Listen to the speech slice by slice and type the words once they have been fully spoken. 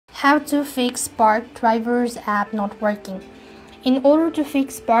How to fix Spark Drivers app not working. In order to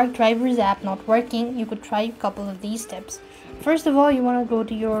fix Spark Drivers app not working, you could try a couple of these steps. First of all, you want to go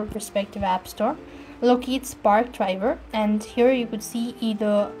to your respective app store, locate Spark Driver, and here you could see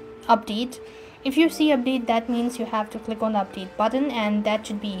either update. If you see update, that means you have to click on the update button, and that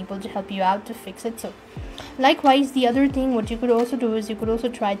should be able to help you out to fix it. So likewise, the other thing what you could also do is you could also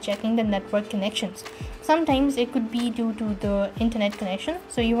try checking the network connections. Sometimes it could be due to the internet connection,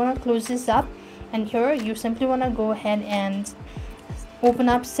 so you want to close this up, and here you simply want to go ahead and open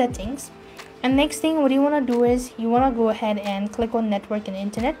up settings. And next thing what you want to do is you want to go ahead and click on network and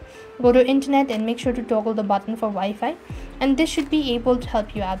internet, go to internet and make sure to toggle the button for Wi-Fi, and this should be able to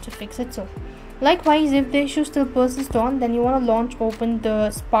help you out to fix it. So likewise, if the issue still persists on, then you want to open the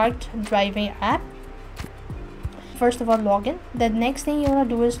Spark Driver app. First of all, log in. The next thing you want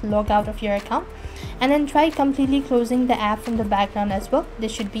to do is log out of your account, and then try completely closing the app from the background as well.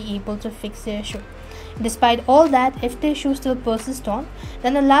 This should be able to fix the issue. Despite all that, if the issue still persists on,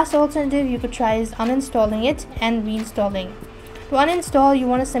 then the last alternative you could try is uninstalling it and reinstalling it. To uninstall, you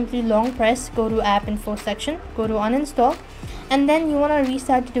want to simply long press, go to app info section, go to uninstall, and then you want to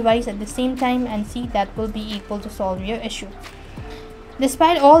restart the device at the same time, and see that will be able to solve your issue.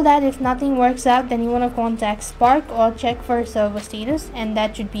 Despite all that, if nothing works out, then you want to contact Spark or check for server status, and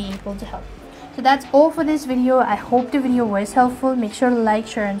that should be able to help. So that's all for this video. I hope the video was helpful. Make sure to like,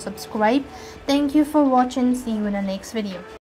 share and subscribe. Thank you for watching. See you in the next video.